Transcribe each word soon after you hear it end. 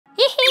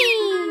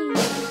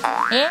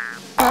All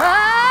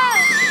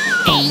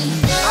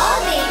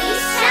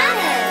Babies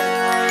Channel.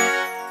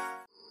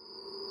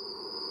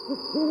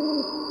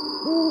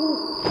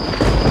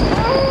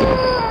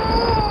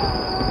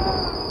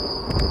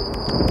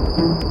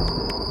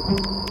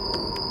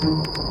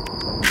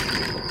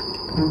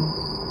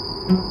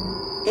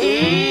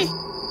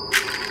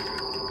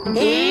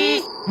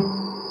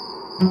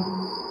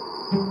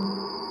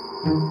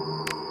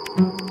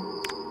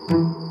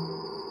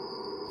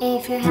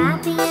 If you're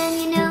happy and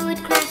you know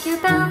it, crack your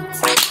bones.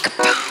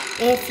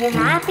 If you're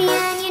happy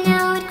and you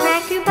know it,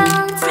 crack your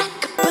bones.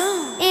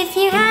 If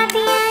you're happy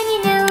and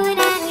you know it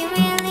and you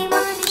really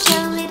want to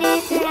show it.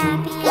 If you're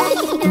happy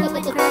and you know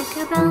it, crack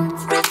your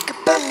bones.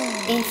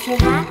 If you're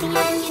happy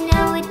and you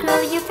know it,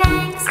 grow your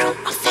fangs.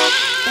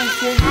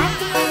 If you're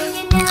happy and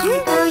you know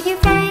it, grow your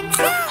fangs.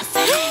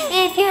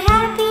 If you're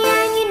happy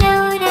and you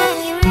know it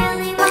and you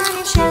really want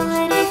to show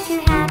it. If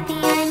you're happy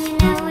and you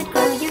know it,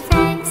 grow your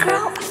fangs.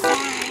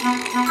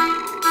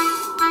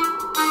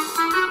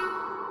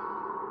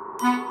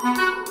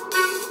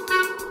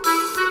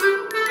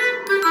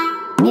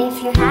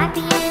 If you're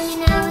happy and you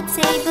know it,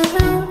 say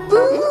boo-hoo.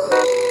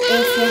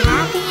 If you're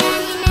happy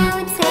and you know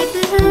it, say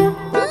boo-hoo.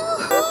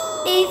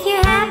 If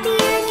you're happy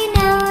and you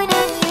know it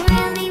and you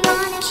really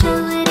want to show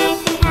it. If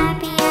you're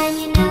happy and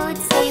you know it,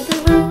 say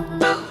boo-hoo.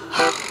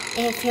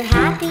 If you're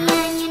happy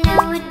and you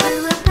know it,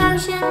 brew a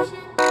potion.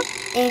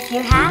 If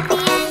you're happy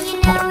and you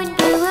know it,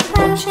 brew a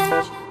potion.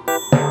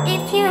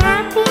 If you're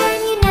happy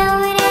and you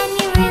know it and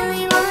you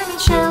really want to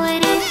show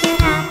it. If you're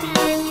happy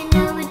and you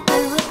know it,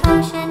 brew a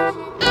potion.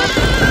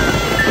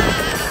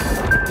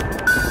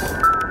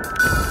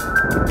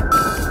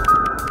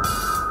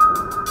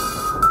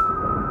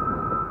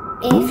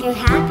 If you're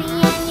happy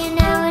and you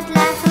know it,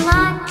 laugh a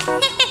lot.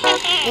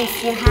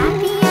 If you're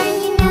happy and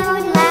you know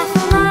it, laugh a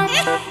lot.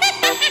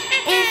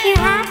 If you're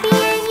happy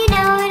and you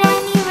know it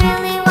and you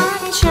really want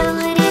to show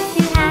it. If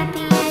you're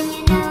happy and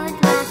you know it,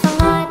 laugh a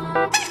lot.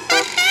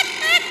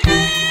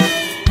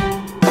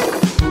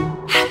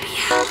 Happy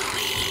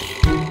Halloween.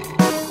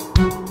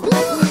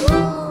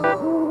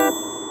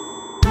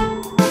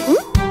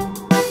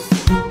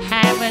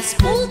 Have a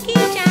spooky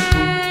time.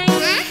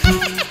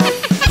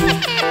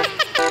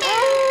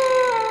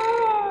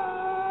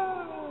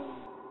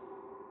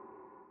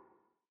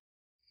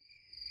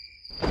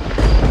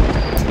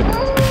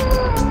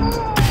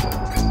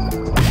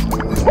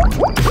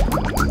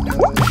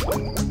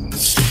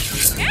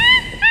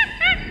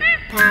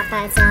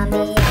 Papa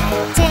Zombie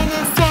at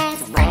dinner says,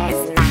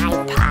 where's my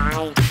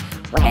pie?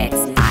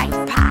 Where's my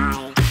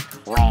pie?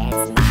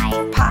 Where's my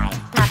pie?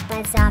 Papa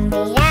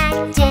Zombie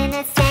at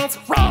dinner says,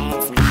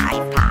 where's my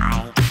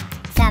pie?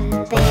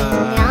 Something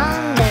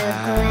on the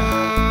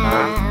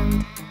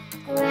ground.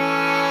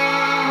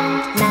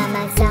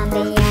 Mama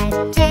Zombie at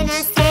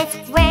dinner says,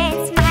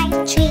 where's my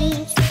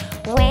cheese?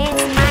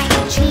 Where's my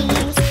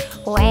cheese?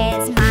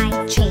 Where's my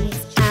cheese?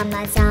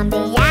 Mama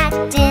Zombie at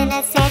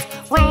dinner says,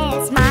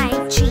 where's my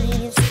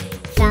cheese?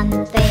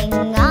 Something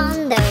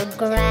on the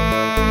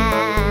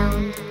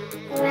ground.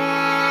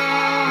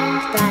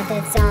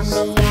 Brother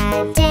Zombie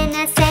at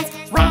dinner says,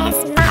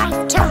 where's my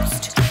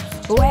toast?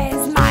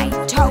 Where's my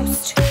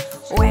toast?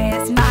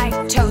 Where's my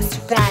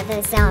toast?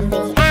 Brother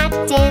Zombie at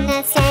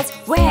dinner says,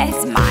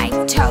 where's my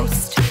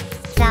toast?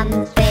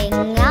 Something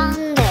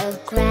on the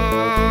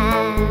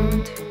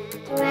ground.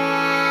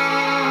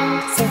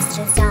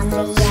 Sister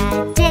Zombie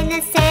at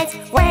dinner says,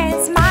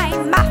 where's my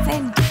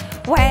muffin?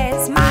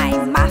 Where's my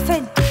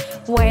muffin?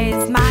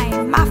 Where's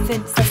my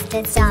muffin?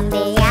 Sister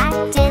Zombie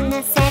at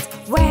dinner says,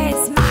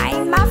 where's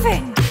my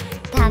muffin?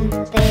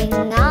 Thumping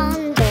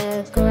on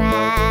the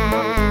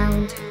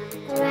ground.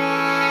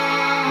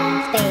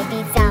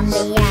 Baby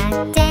Zombie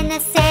at dinner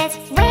says,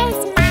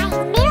 where's my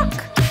milk?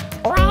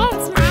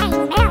 Where's my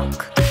milk?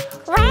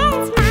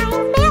 Where's my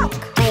milk?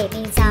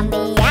 Baby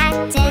Zombie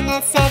at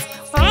dinner says,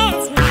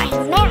 where's my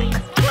milk?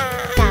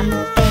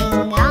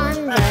 Thumping on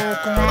the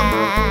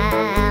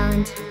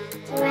ground.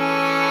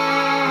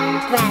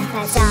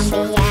 Grandpa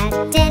Zombie at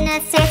dinner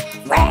says,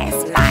 where's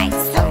my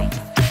soup?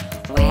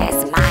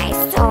 Where's my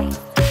soup?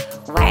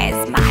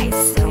 Where's my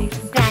soup?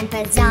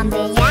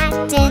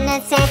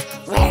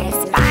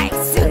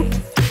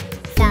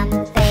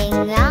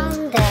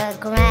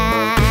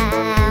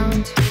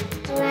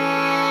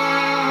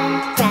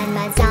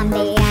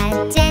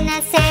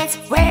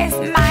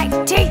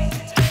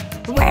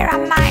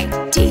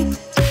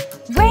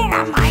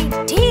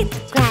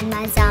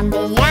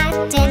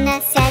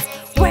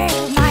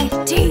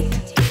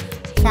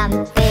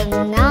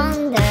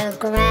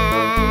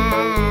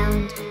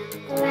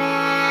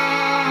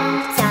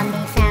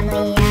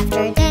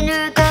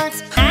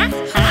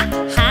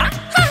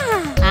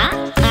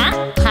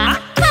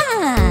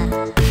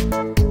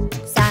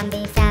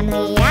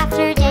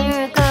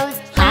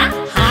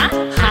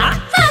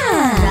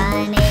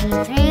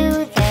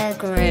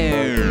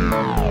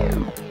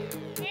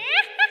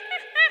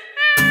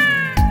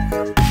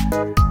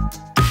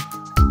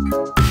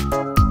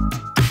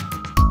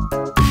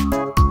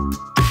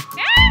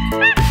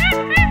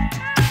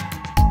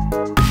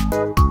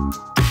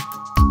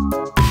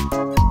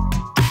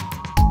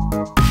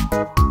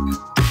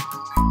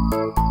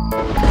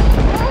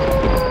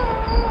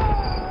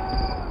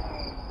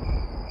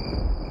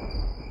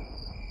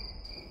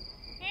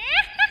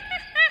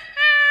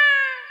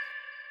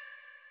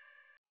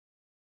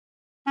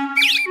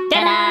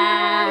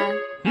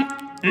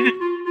 All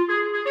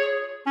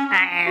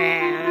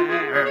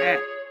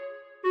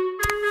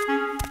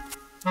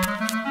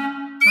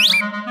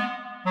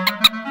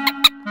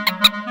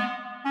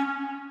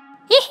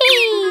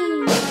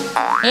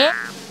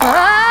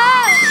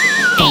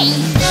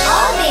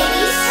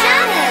Babies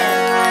Channel.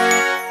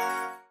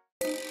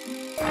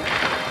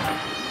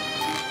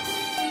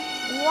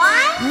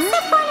 Once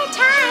upon a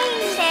time,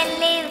 there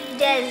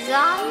lived a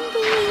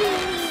zombie.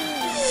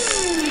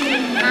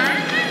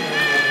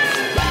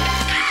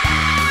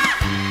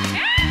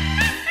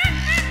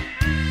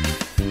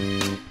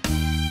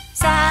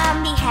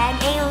 Zombie had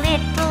a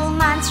little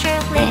monster,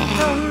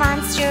 little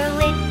monster,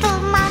 little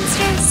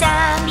monster.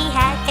 Zombie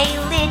had a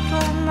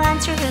little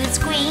monster who's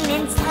green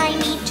and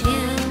slimy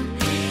too.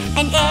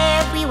 And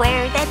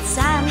everywhere that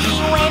zombie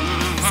went,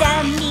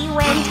 zombie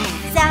went,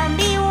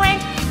 zombie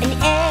went. And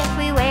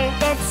everywhere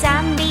that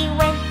zombie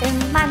went, the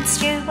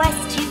monster was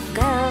to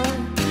go.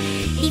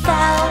 He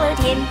followed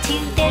him to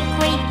the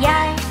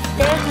graveyard,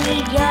 the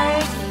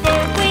graveyard, the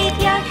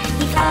graveyard.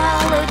 He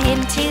followed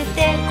him to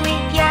the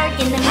graveyard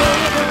in the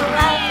middle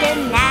of the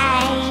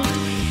night,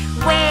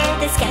 where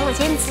the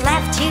skeletons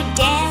left to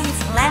dance,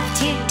 left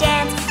to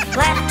dance,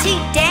 left to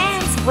dance.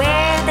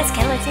 Where the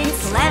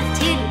skeletons left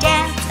to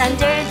dance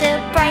under the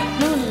bright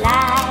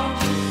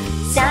moonlight.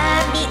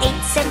 Zombie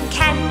ate some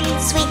candy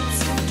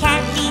sweets,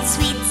 candy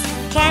sweets,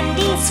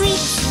 candy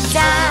sweets.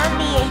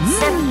 Zombie ate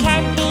some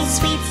candy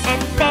sweets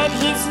and fed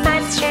his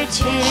monster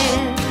too.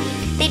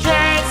 They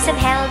drank some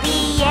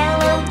healthy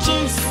yellow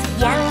juice,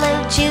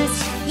 yellow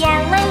juice,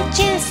 yellow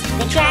juice.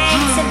 They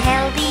drank some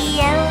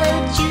healthy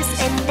yellow juice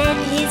and then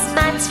his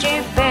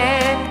monster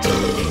burped.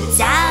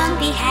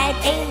 Zombie had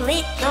a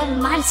little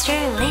monster,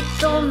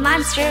 little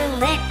monster,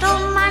 little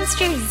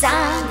monster.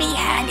 Zombie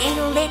had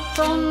a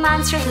little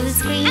monster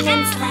who's green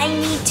and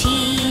slimy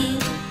too.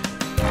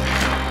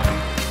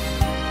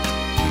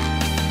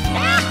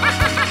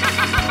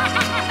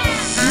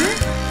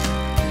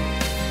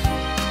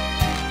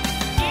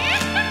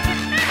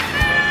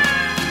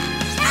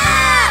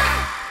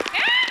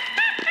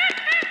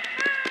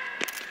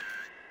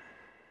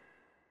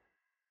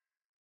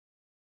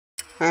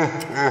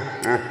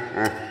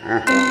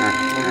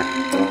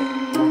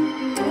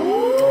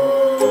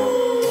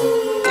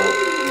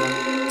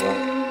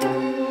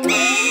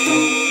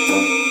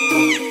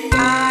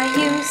 Are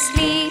you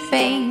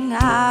sleeping?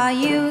 Are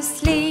you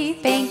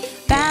sleeping?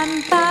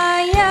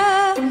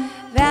 Vampire,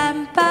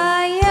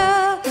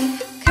 vampire,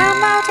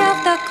 come out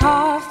of the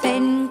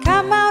coffin,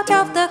 come out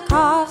of the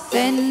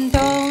coffin.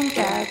 Don't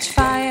catch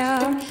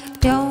fire,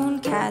 don't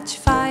catch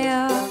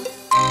fire.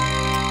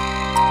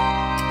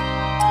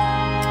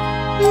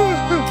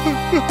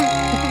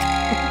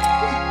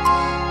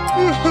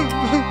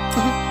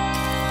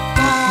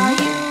 Are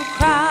you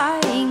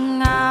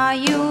crying? Are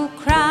you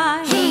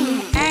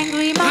crying?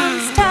 Angry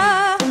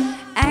monster,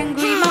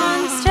 angry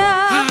monster.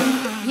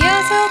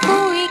 Here's a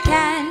gooey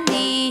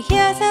candy,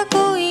 here's a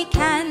gooey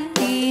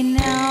candy.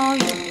 Now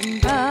you can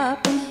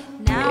burp,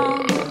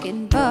 now you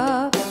can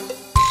burp.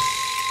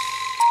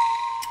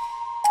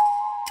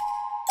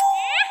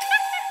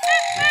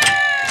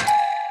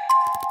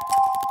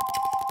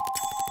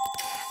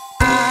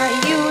 Are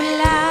you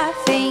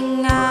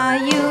laughing? Are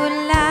you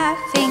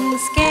laughing?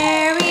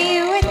 Scary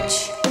witch,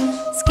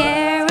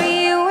 scary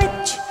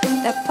witch.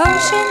 The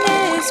potion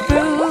is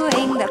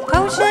brewing, the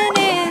potion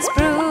is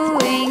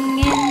brewing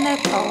in the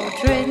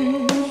cauldron,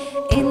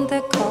 in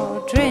the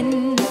cauldron.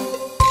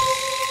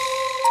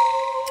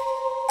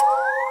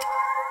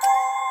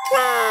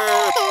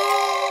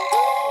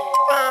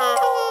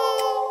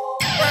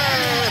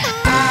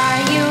 Are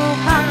you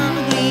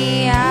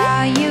hungry?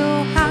 Are you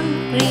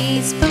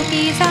hungry?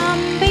 Spooky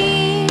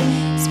zombie,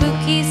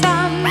 spooky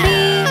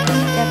zombie.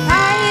 The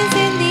pie is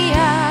in the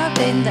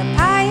oven, the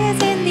pie is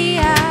in the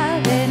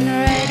oven,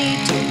 ready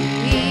to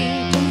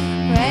eat,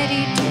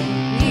 ready to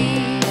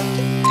eat.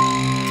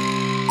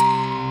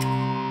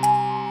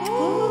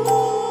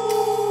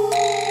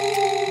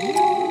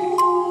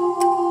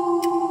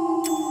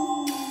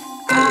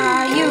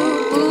 Are you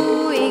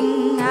booing?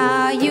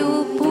 Are you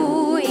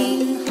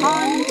booing?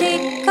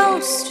 Haunted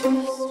ghost.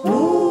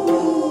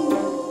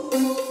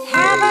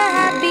 Have a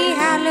happy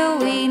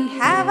Halloween,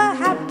 have a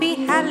happy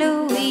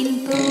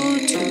Halloween. Boo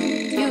to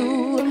you,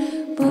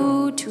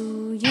 boo to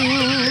you.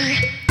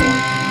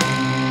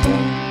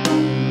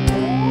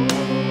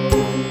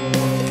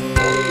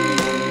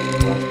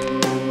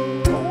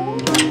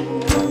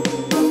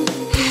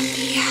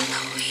 Happy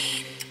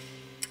Halloween.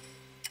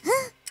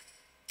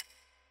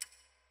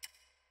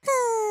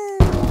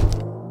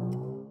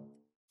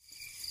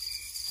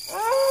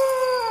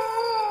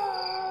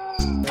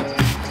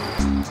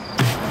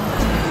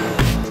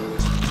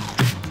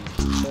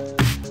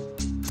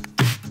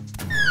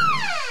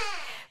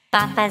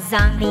 Papa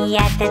Zombie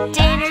at the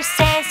dinner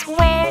says,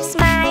 where's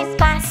my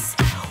bus?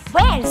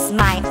 Where's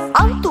my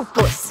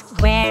octopus?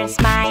 Where's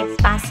my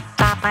bus?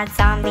 Papa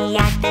Zombie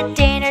at the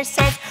dinner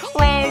says,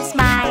 where's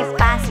my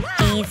bus?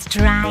 He's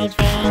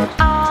driving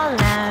all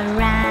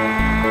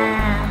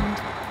around.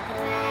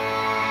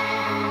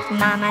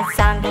 Mama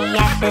Zombie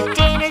at the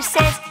dinner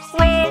says,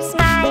 where's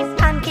my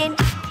pumpkin?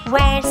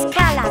 Where's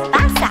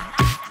calabaza?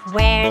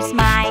 Where's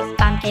my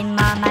pumpkin?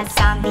 Mama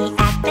Zombie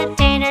at the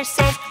dinner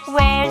says,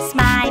 where's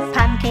my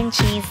pumpkin?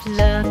 She's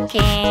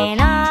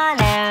looking all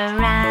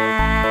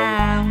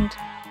around.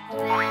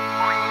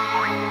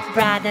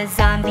 Brother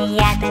Zombie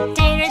at the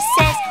dinner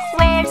says,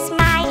 where's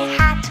my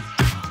hat?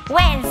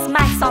 Where's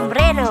my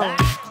sombrero?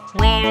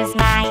 Where's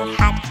my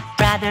hat?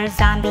 Brother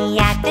Zombie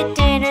at the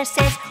dinner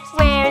says,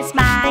 where's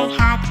my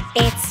hat?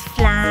 It's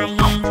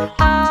flying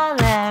all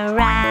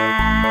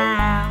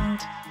around.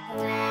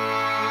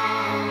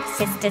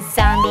 Sister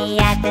Zombie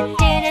at the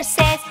dinner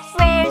says,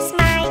 where's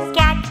my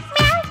cat?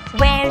 Meow.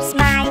 Where's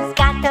my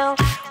gato?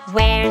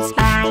 Where's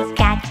my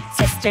cat?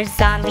 Sister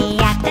Zombie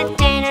at the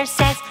dinner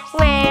says,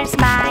 where's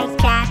my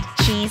cat?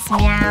 She's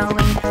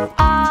meowing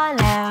all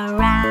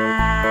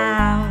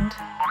around.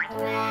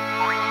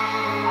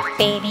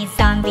 Baby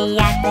Zombie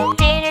at the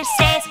dinner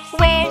says,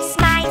 where's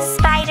my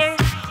spider?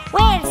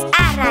 Where's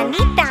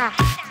Aranita?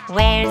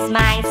 Where's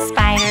my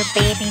spider?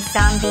 Baby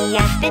Zombie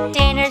at the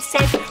dinner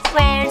says,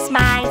 where's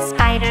my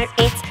spider?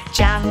 It's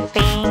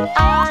jumping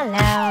all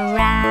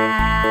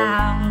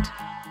around.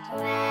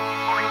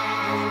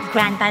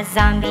 Grandpa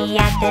Zombie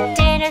at the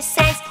dinner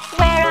says,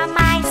 where are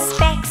my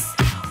specs?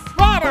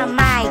 Where are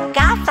my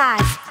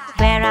gaffas?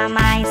 Where are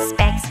my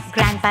specs?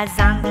 Grandpa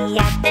Zombie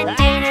at the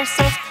dinner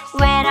says,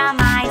 where are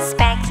my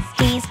specs?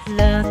 He's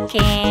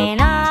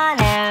looking all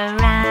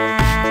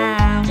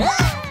around.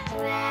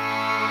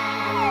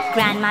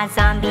 Grandma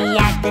Zombie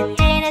at the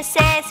dinner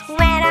says,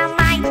 where are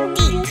my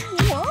teeth?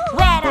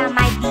 Where are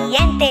my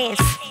dientes?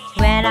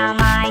 Where are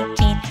my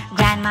teeth?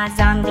 Grandma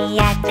Zombie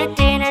at the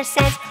dinner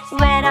says,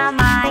 where are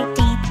my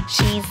teeth?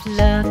 She's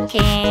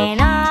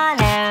looking all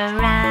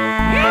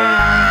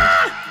around.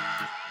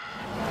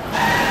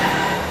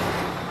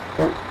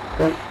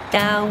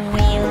 The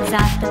wheels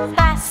of the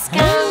bus go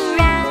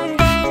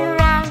round and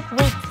round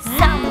with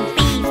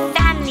zombie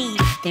family.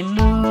 They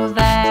move